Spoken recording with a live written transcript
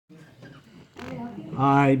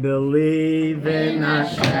I believe in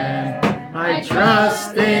Hashem. I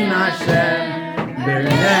trust in Hashem. There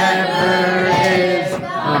never is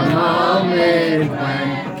a moment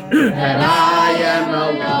when that I am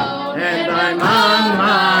alone and I'm on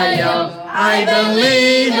my own. I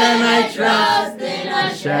believe and I trust in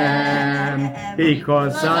Hashem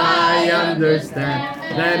because I understand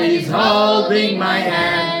that He's holding my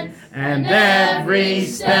hand and every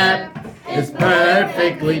step is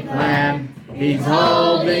perfectly planned. He's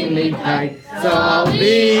holding me tight, so I'll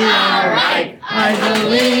be alright. I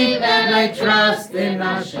believe and I trust in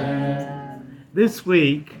Hashem. This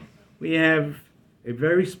week we have a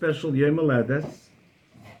very special Yom Haledes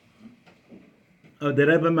of the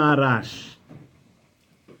Rebbe Maharash.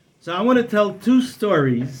 So I want to tell two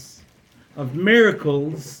stories of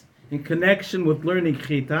miracles in connection with learning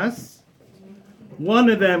Chitas. One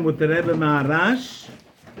of them with the Rebbe Maharash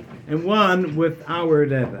and one with our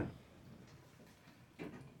Rebbe.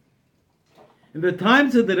 In the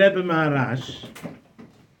times of the Rebbe Maharash,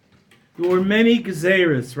 there were many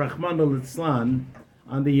gezeres, Rahman al-Islam,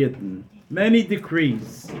 on the Yidden. Many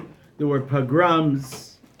decrees. There were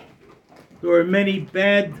pogroms. There were many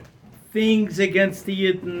bad things against the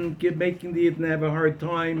Yidden, making the Yidden have a hard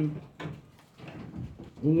time.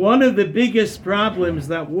 One of the biggest problems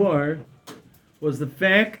that was the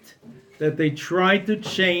fact that they tried to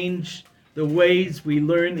change the ways we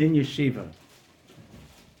learn in yeshiva.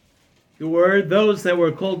 There were those that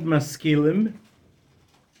were called maskilim.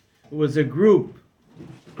 It was a group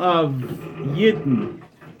of Yidden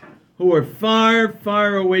who were far,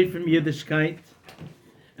 far away from Yiddishkeit,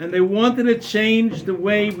 and they wanted to change the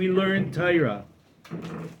way we learn Torah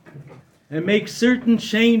and make certain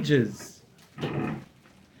changes.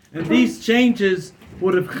 And these changes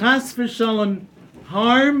would have chas v'shalom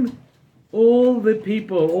harmed all the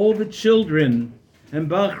people, all the children and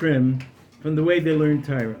bachrim from the way they learn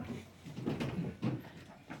Torah.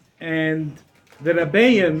 And the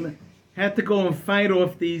Rabbeim had to go and fight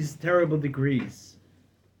off these terrible decrees.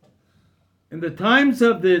 In the times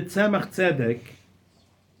of the Tzemach Tzedek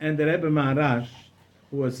and the Rebbe Maharash,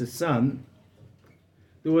 who was his son,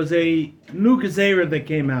 there was a new gezerah that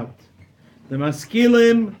came out. The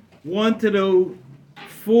Maskilim wanted to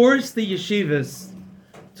force the yeshivas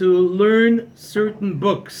to learn certain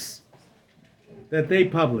books that they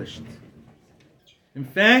published. In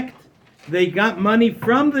fact, they got money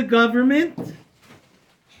from the government.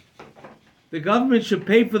 The government should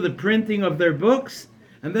pay for the printing of their books,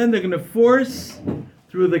 and then they're going to force,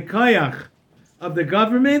 through the kayach of the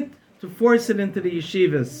government, to force it into the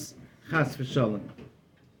yeshivas, chas v'shalom.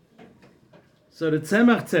 So the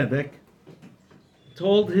Tzemach Tzedek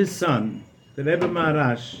told his son, the Rebbe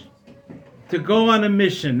Maharash, to go on a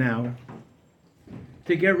mission now,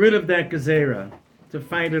 to get rid of that gezerah, to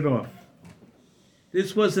fight it off.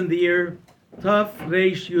 This was in the year Taf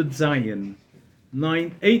Reish Yud Zayin,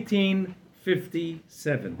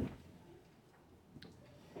 1857.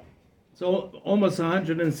 So almost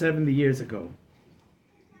 170 years ago.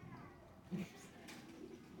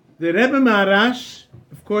 The Rebbe Maharash,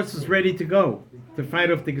 of course, was ready to go to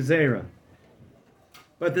fight off the gezerah.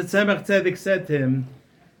 But the Tzemach Tzedek said to him,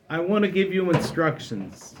 I want to give you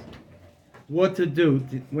instructions what to do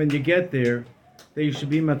when you get there, that you should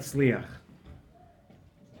be matzliach.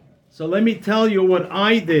 So let me tell you what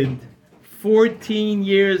I did 14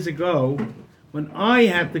 years ago when I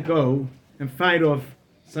had to go and fight off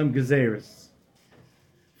some gezeres.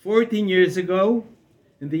 14 years ago,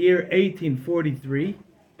 in the year 1843,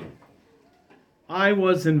 I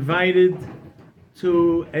was invited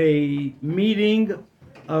to a meeting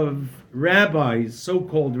of rabbis,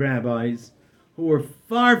 so-called rabbis, who were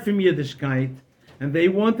far from Yiddishkeit, and they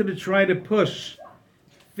wanted to try to push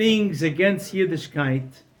things against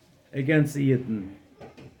Yiddishkeit, against the Yidden,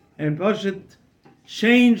 and Pashat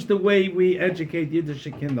change the way we educate Yiddish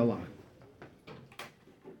Kinderlach.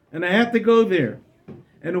 And I had to go there,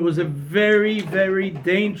 and it was a very, very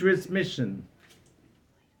dangerous mission.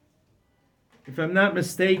 If I'm not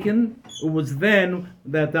mistaken, it was then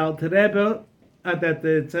that the Alter Rebbe, that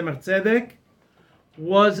the Tzemach Tzedek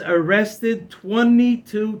was arrested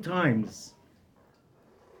 22 times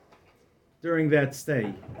during that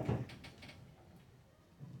stay.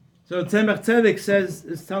 So Tzemach Tzedek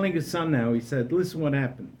is telling his son now, he said, listen what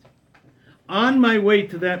happened. On my way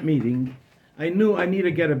to that meeting, I knew I need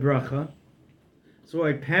to get a bracha, so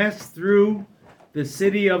I passed through the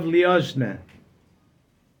city of Liozna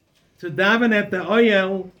to daven at the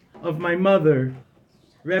oyel of my mother,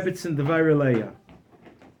 Rebbetzin Devar Leah.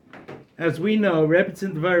 As we know,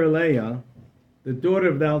 Rebbetzin Devar Leah, the daughter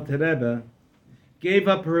of the Alter Rebbe, gave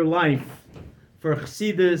up her life for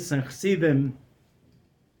Chassidus and Chassidim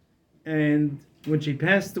And when she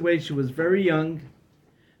passed away, she was very young,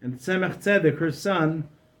 and Tzemach Tzedek, her son,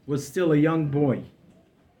 was still a young boy.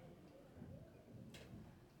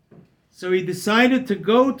 So he decided to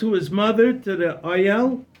go to his mother, to the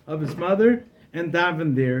oyel of his mother, and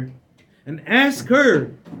daven there, and ask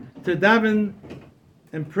her to daven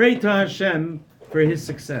and pray to Hashem for his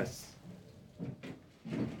success.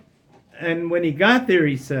 And when he got there,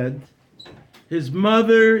 he said, his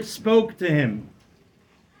mother spoke to him,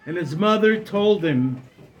 and his mother told him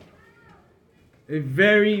a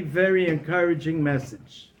very, very encouraging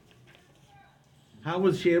message. How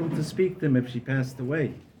was she able to speak to him if she passed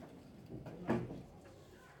away?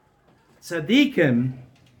 Tzaddikim,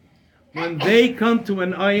 when they come to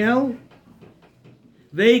an oyel,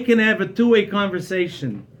 they can have a two-way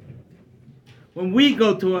conversation. When we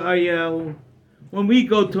go to an oyel, when we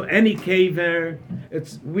go to any kever,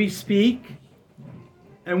 we speak,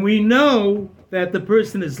 and we know that the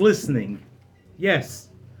person is listening. Yes,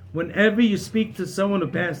 whenever you speak to someone who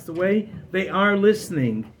passed away, they are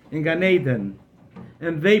listening in Gan Eden,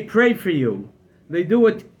 and they pray for you. They do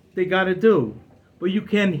what they got to do, but you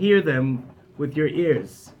can't hear them with your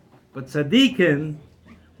ears. But tzaddikim,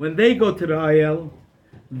 when they go to the oyel,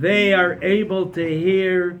 they are able to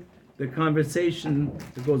hear the conversation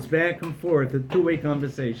that goes back and forth, a two-way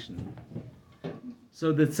conversation.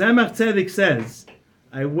 So the Tzemach Tzedek says,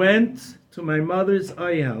 I went to my mother's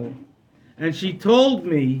oyel, and she told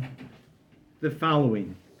me the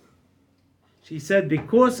following. She said,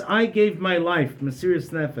 because I gave my life, Mesiras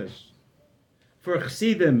Nefesh, for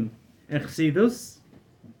Chassidim and Chassidus,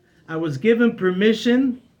 I was given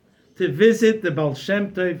permission to visit the Baal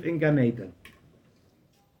Shem Tov in Gan Eden.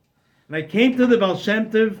 And I came to the Baal Shem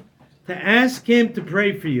Tov to ask him to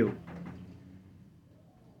pray for you.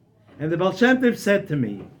 And the Baal Shem Tov said to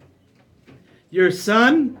me, your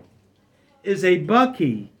son is a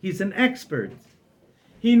baki. He's an expert.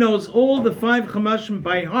 He knows all the 5 Chumashim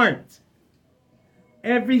by heart.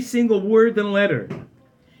 Every single word and letter.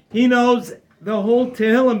 He knows the whole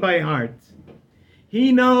Tehillim by heart.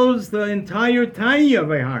 He knows the entire Tanya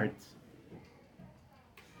by heart.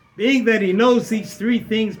 Being that he knows these 3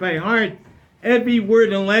 things by heart, every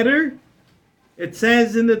word and letter, it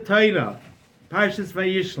says in the Torah, Parshas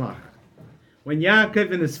Vayishlach, when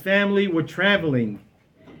Yaakov and his family were traveling,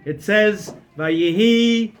 it says,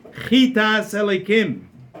 Vayehi Chitas Elikim.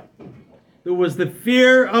 There was the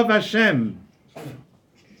fear of Hashem,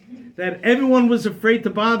 that everyone was afraid to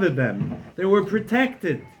bother them. They were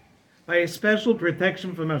protected by a special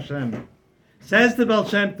protection from Hashem. Says the Baal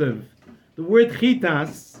Shem Tov, the word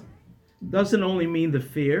Chitas doesn't only mean the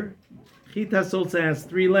fear. Chitas also has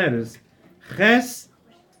 3 letters. Ches,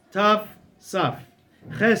 Taf, Saf.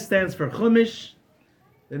 Ches stands for Chumash.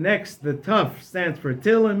 The Taf stands for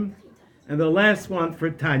Tilim. And the last one for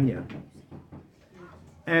Tanya.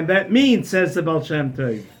 And that means, says the Baal Shem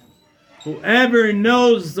Tov, whoever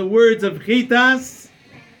knows the words of Chitas,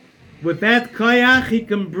 with that koyach, he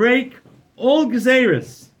can break all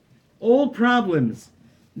gezeros, all problems.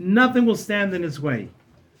 Nothing will stand in his way.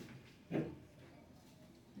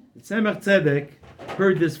 Tzemach Tzedek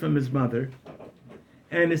heard this from his mother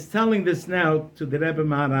and is telling this now to the Rebbe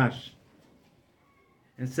Maharash.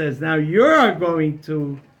 And says, now you're going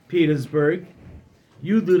to Petersburg,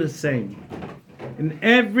 you do the same. In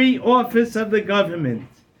every office of the government,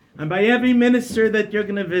 and by every minister that you're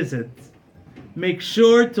going to visit, make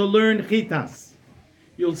sure to learn Chitas.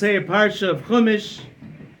 You'll say a parsha of Chumash,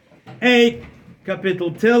 a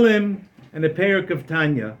kapitel Tilim, and a parak of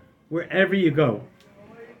Tanya, wherever you go.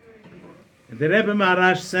 And the Rebbe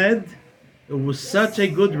Maharash said, it was such a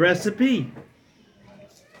good recipe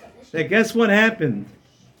that guess what happened?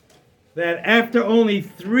 That after only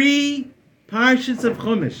 3 parshas of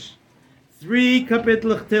Chumash, 3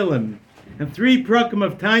 kapitel Tilim, and 3 prakim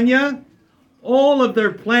of Tanya, all of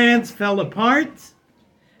their plans fell apart.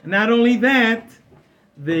 And not only that,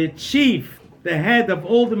 the chief, the head of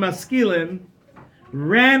all the maskilim,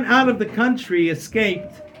 ran out of the country,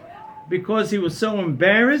 escaped, because he was so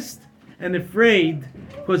embarrassed and afraid,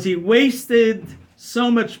 because he wasted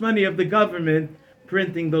so much money of the government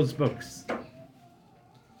printing those books.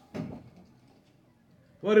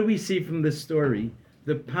 What do we see from this story?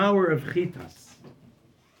 The power of Chitas.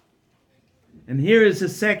 And here is a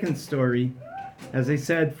second story, as I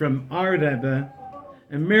said, from our Rebbe,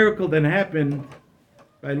 a miracle that happened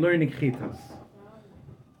by learning Chitas.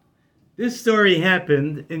 This story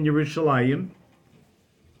happened in Yerushalayim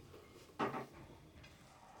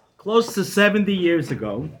close to 70 years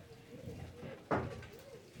ago. There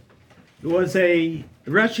was a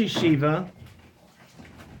Rosh Yeshiva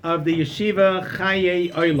of the Yeshiva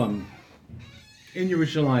Chaye Olam. in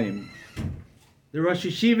Yerushalayim. The Rosh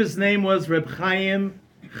Yeshiva's name was Reb Chaim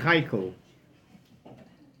Chaikel.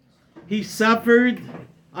 He suffered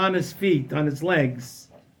on his feet, on his legs,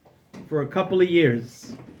 for a couple of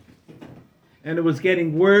years. And it was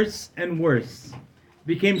getting worse and worse. It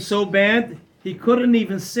became so bad, he couldn't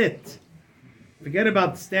even sit. Forget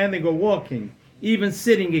about standing or walking. Even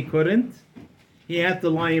sitting he couldn't. He had to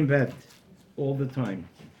lie in bed all the time.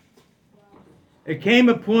 It came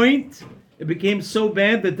a point, it became so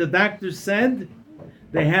bad that the doctor said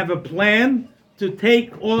they have a plan to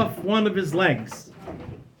take off one of his legs.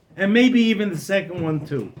 And maybe even the second one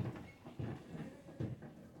too.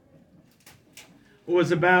 It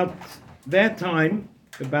was about that time,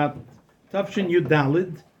 about Tafshin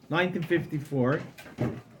Yudalid, 1954.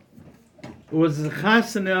 It was the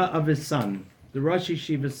chasana of his son, the Rosh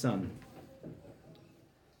Yeshiva's son.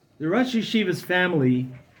 The Rosh Yeshiva's family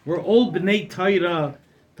were all B'nai Torah,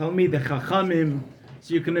 Talmidei Chachamim.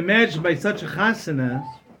 So you can imagine by such a chasana,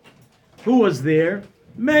 who was there?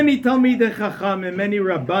 Many Talmidei Chachamim, many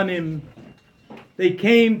Rabbanim. They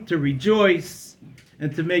came to rejoice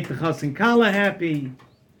and to make the Chassan Kala happy.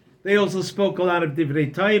 They also spoke a lot of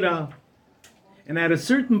Divrei Torah. And at a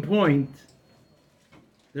certain point,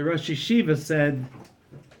 the Rosh Yeshiva said,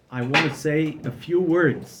 I want to say a few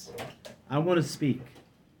words. I want to speak.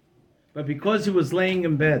 But because he was laying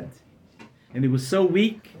in bed and he was so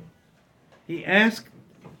weak, he asked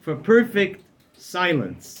for perfect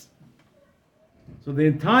silence. So the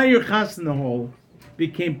entire Chasna hall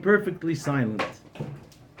became perfectly silent.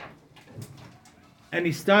 And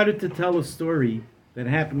he started to tell a story that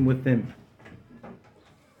happened with him.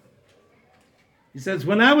 He says,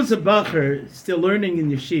 when I was a bacher, still learning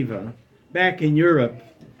in yeshiva, back in Europe,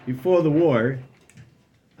 before the war,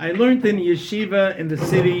 I learned in yeshiva in the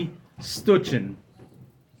city Stuchin.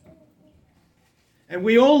 And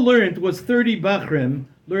we all learned, was 30 bachrim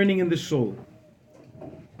learning in the shul.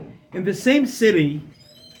 In the same city,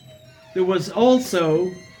 there was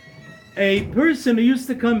also a person who used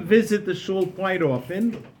to come visit the shul quite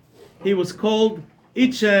often. He was called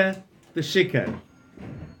Itche the Shikar.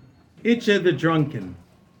 Itche the Drunken.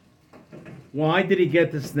 Why did he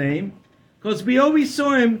get this name? Because we always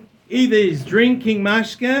saw him, either he's drinking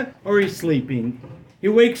mashke or he's sleeping. He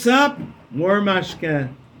wakes up, more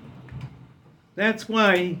mashke. That's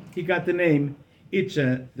why he got the name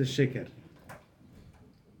Itche the Shikar.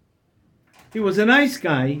 He was a nice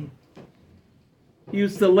guy. He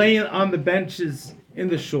used to lay on the benches in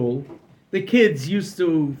the shul. The kids used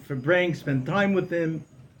to, for praying, spend time with him.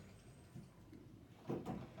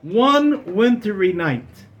 One wintry night,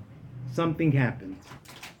 something happened.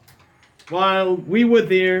 While we were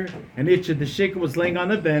there, and Itche the Shikar was laying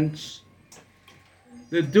on a bench,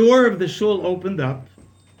 the door of the shul opened up,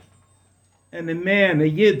 and a man, a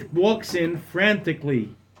yid, walks in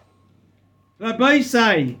frantically. Rabbi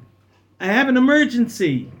Isai, I have an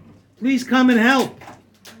emergency. Please come and help.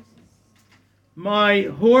 My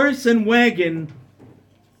horse and wagon,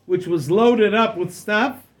 which was loaded up with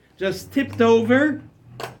stuff, just tipped over,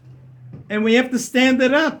 and we have to stand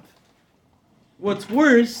it up. What's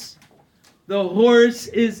worse, the horse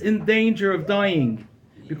is in danger of dying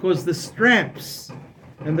because the straps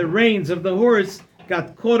and the reins of the horse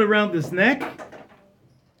got caught around his neck,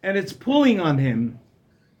 and it's pulling on him,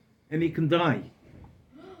 and he can die.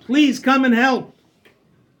 Please come and help.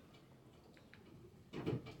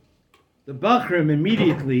 The Bachrim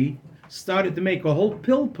immediately started to make a whole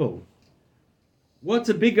pilpul. What's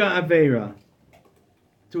a bigger Aveira?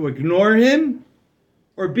 To ignore him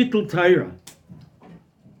or Bittul Torah?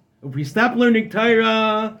 If we stop learning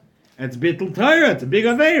Torah, it's Bittul Torah, it's a big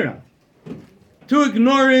Aveira. To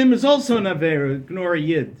ignore him is also an Aveira, ignore a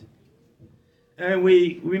Yid. And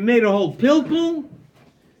we made a whole pilpul,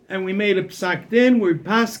 and we made a psak din, we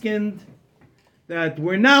paskined that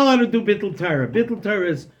we're not allowed to do Bittul Torah. Bittul Torah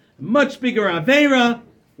is a much bigger Aveira,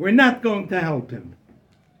 we're not going to help him.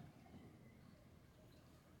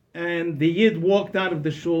 And the Yid walked out of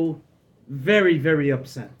the shul very, very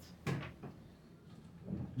upset.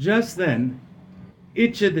 Just then,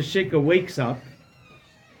 Itche the Shikar wakes up,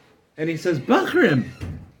 and he says, Bachrim,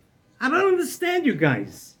 I don't understand you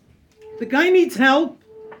guys. The guy needs help.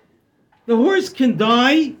 The horse can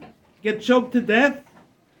die, get choked to death.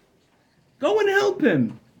 Go and help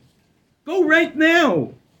him. Go right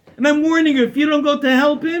now. And I'm warning you, if you don't go to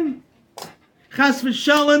help him, chas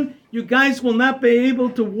v'shalom, you guys will not be able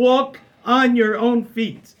to walk on your own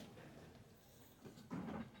feet.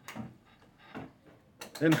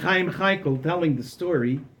 Then Chaim Chaikel, telling the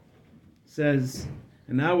story, says,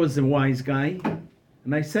 and I was a wise guy,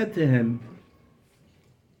 and I said to him,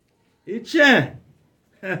 Itche,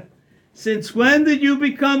 since when did you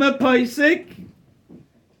become a paisik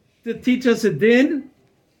to teach us a din?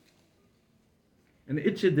 And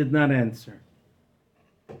Itcha did not answer.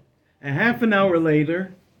 A half an hour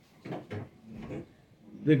later,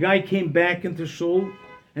 the guy came back into shul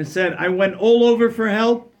and said, I went all over for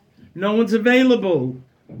help. No one's available.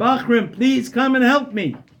 Bachrim, please come and help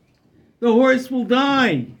me. The horse will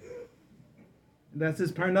die. That's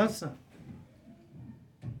his parnasa.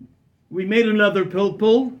 We made another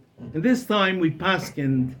pilpul, and this time we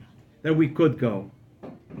paskined that we could go.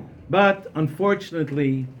 But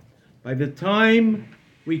unfortunately, by the time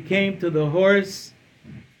we came to the horse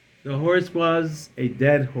was a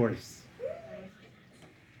dead horse.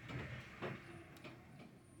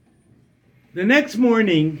 The next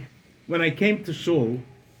morning, when I came to shul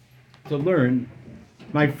to learn,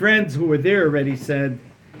 my friends who were there already said,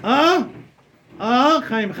 Chaim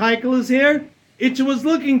Chaikel is here. Itcha was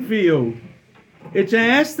looking for you. Itcha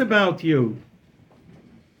asked about you.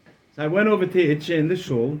 So I went over to Itcha in the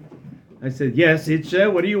shul. I said, yes,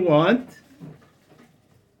 Itcha, what do you want?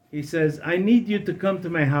 He says, I need you to come to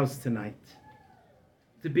my house tonight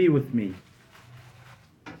to be with me.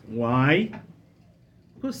 Why?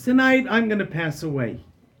 Because tonight I'm going to pass away.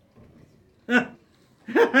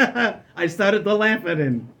 I started to laugh at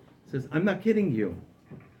him. He says, I'm not kidding you.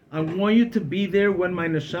 I want you to be there when my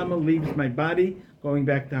neshama leaves my body, going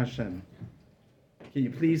back to Hashem. Can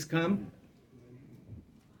you please come?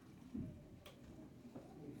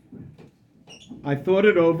 I thought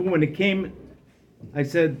it over. When it came, I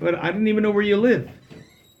said, but I didn't even know where you live.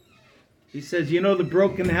 He says, you know the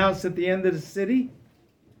broken house at the end of the city?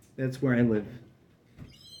 That's where I live.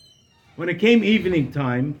 When it came evening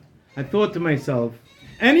time, I thought to myself,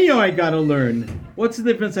 anyhow I got to learn. What's the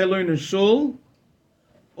difference I learn in shul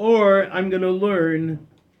or I'm going to learn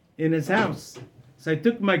in his house? So I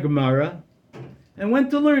took my Gemara and went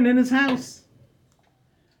to learn in his house.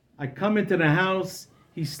 I come into the house.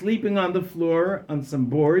 He's sleeping on the floor on some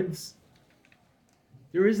boards.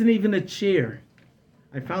 There isn't even a chair.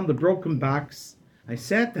 I found the broken box. I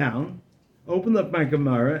sat down, opened up my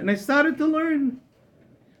Gemara, and I started to learn.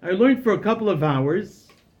 I learned for a couple of hours.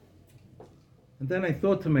 And then I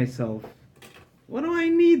thought to myself, what do I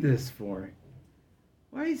need this for?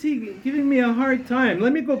 Why is he giving me a hard time?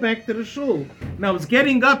 Let me go back to the shul. And I was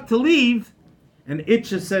getting up to leave, and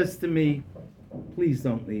Itcha says to me, please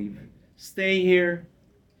don't leave. Stay here.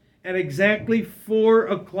 At exactly 4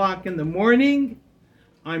 o'clock in the morning,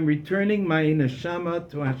 I'm returning my neshama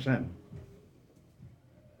to Hashem.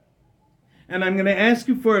 And I'm going to ask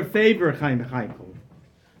you for a favor, Chaim Chaikel.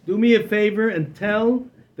 Do me a favor and tell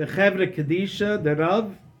the Chevra Kadisha, the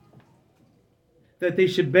Rav, that they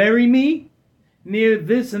should bury me near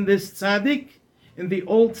this and this tzaddik in the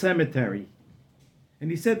old cemetery.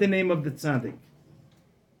 And he said the name of the tzaddik.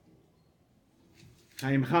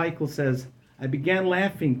 Chaim Chaikel says, I began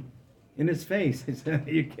laughing in his face. I said,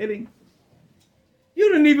 are you kidding? You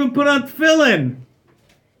didn't even put on tefillin.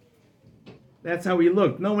 That's how he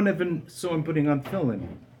looked. No one ever saw him putting on tefillin.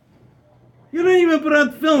 You didn't even put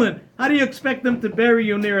on tefillin. How do you expect them to bury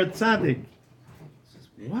you near a tzaddik? He says,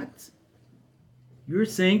 what? You're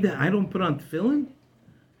saying that I don't put on tefillin?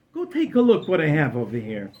 Go take a look what I have over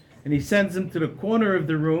here. And he sends him to the corner of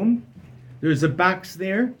the room. There's a box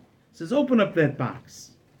there. He says, open up that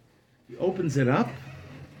box. He opens it up,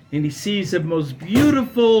 and he sees the most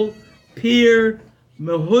beautiful pear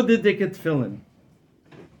mehudadik tefillin.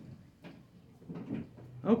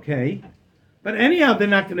 Okay. But anyhow, they're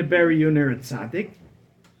not going to bury you near a tzaddik. He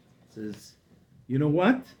says, you know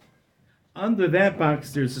what? Under that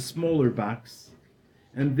box, there's a smaller box,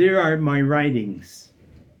 and there are my writings.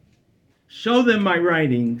 Show them my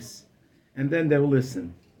writings, and then they'll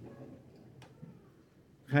listen.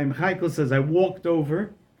 Chaim Chaikel says, I walked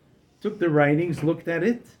over, took the writings, looked at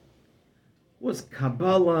it. It was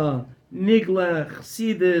Kabbalah, Nigla,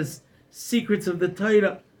 Chassidus, Secrets of the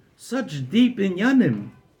Torah, such deep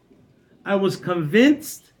inyanim. I was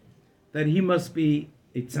convinced that he must be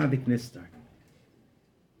a tzaddik nistar.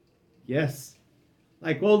 Yes,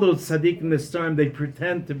 like all those tzaddik nistar, they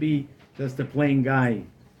pretend to be just a plain guy.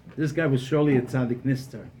 This guy was surely a tzaddik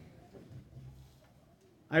nistar.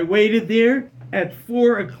 I waited there at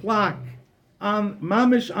 4 o'clock, on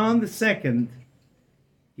mamish on the 2nd,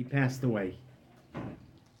 he passed away.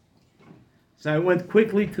 So I went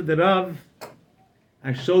quickly to the Rav.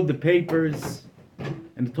 I showed the papers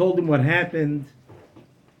and told him what happened.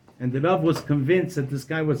 And the Rav was convinced that this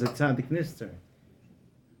guy was a tzaddik nistar.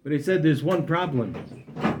 But he said there's one problem.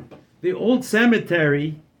 The old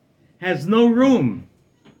cemetery has no room.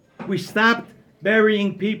 We stopped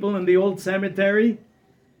burying people in the old cemetery,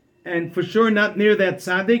 and for sure not near that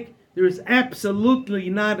tzaddik, There is absolutely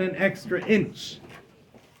not an extra inch.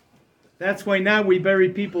 That's why now we bury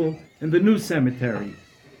people in the new cemetery.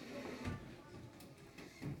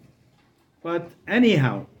 But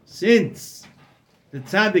anyhow, since the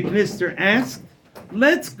Tzaddik Nister asked,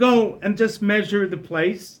 let's go and just measure the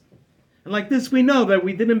place. And like this we know that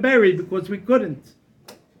we didn't bury because we couldn't.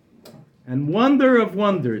 And wonder of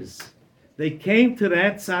wonders, they came to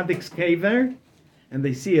that Tzaddik's kever and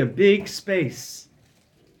they see a big space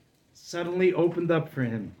suddenly opened up for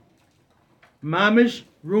him. Mamish,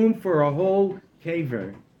 room for a whole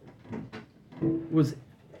kever. Was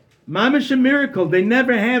Mamish a miracle. They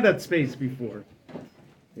never had that space before.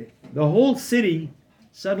 The whole city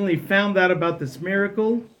suddenly found out about this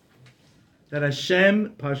miracle that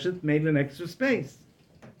Hashem Pashat made an extra space.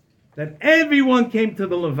 That everyone came to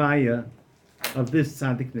the Levaya of this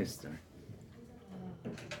Tzaddik Nister.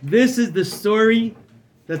 This is the story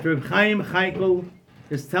that Reb Chaim Chaikel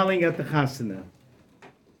is telling at the Chasana.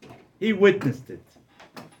 He witnessed it.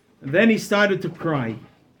 And then he started to cry.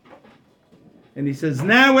 And he says,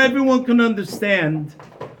 now everyone can understand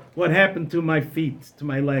what happened to my feet, to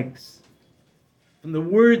my legs. From the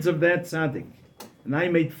words of that tzaddik. And I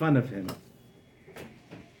made fun of him.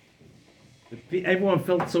 Everyone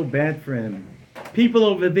felt so bad for him. People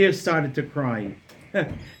over there started to cry.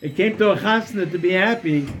 It came to a chasna to be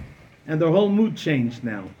happy, and their whole mood changed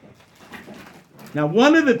now. Now,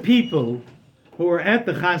 one of the people who were at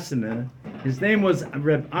the chasana, his name was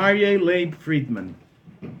Reb Aryeh Leib Friedman.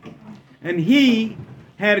 And he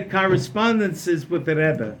had correspondences with the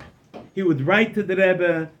Rebbe. He would write to the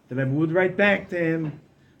Rebbe would write back to him.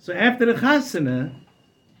 So after the chasana,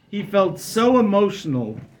 he felt so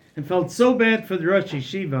emotional and felt so bad for the Rosh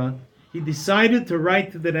Yeshiva, he decided to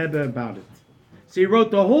write to the Rebbe about it. So he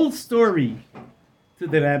wrote the whole story to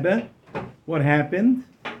the Rebbe, what happened,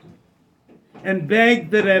 and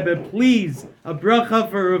begged the Rebbe, please, a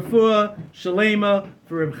bracha for refuah shalema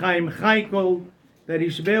for Reb Chaim Chaikel, that he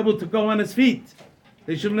should be able to go on his feet.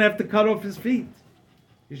 They shouldn't have to cut off his feet.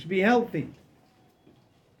 He should be healthy.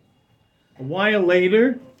 A while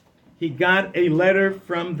later, he got a letter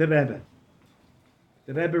from the Rebbe.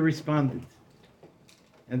 The Rebbe responded.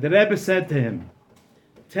 And the Rebbe said to him,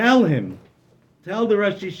 tell the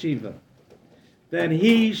Rosh Yeshiva, that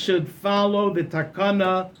he should follow the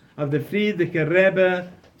takana of the Frierdiker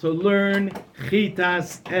Rebbe to learn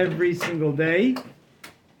Chitas every single day.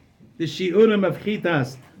 The shiurim of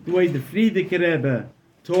Chitas, the way the Frierdiker Rebbe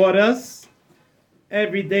taught us,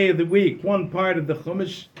 every day of the week, one part of the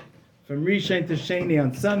Chumash, from Rishon to Sheni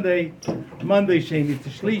on Sunday, Monday Sheni to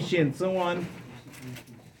Shlishi, and so on.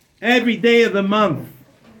 Every day of the month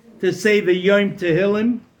to say the Yom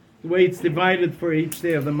Tehillim, the way it's divided for each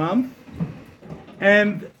day of the month,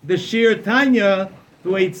 and the Shir Tanya, the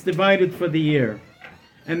way it's divided for the year.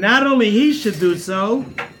 And not only he should do so,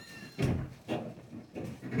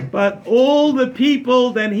 but all the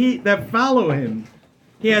people that follow him.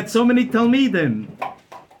 He had so many Talmidim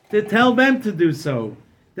to tell them to do so.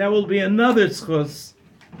 That will be another schus.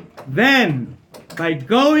 Then, by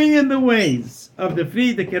going in the ways of the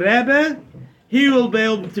Frierdiker Rebbe, he will be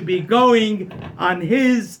able to be going on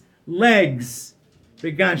his legs,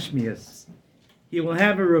 begashmias. He will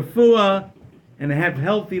have a refuah and have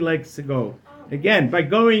healthy legs to go. Again, by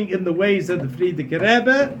going in the ways of the Frierdiker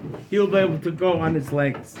Rebbe, he will be able to go on his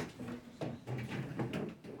legs.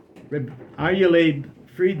 Reb Aryeh Leib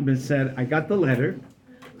Friedman said, I got the letter.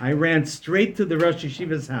 I ran straight to the Rosh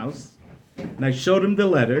Yeshiva's house, and I showed him the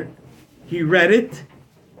letter. He read it.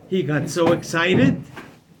 He got so excited.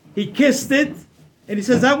 He kissed it, and he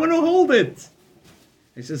says, I want to hold it.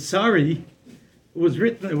 I said, sorry,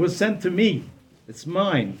 it was sent to me. It's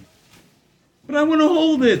mine. But I want to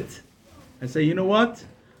hold it. I say, you know what?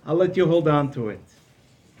 I'll let you hold on to it.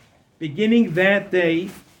 Beginning that day,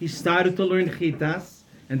 he started to learn Chitas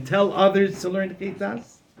and tell others to learn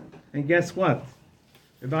Chitas. And guess what?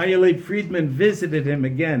 Rabbi Aryeh Leib Friedman visited him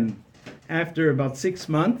again after about 6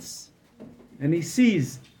 months, and he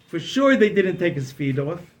sees for sure they didn't take his feet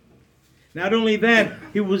off. Not only that,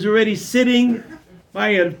 he was already sitting by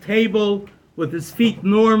a table with his feet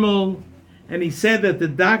normal, and he said that the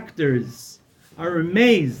doctors are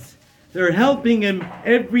amazed. They're helping him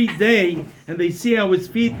every day, and they see how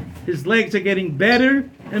his legs are getting better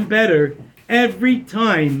and better every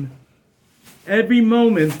time, every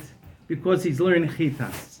moment, because he's learning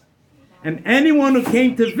Chitas. And anyone who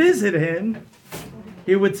came to visit him,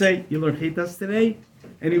 he would say, you learn Chitas today?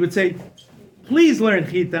 And he would say, please learn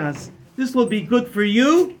Chitas. This will be good for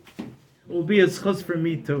you. It will be a schus for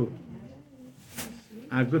me too.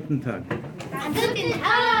 Guten Tag. Guten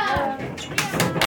Tag.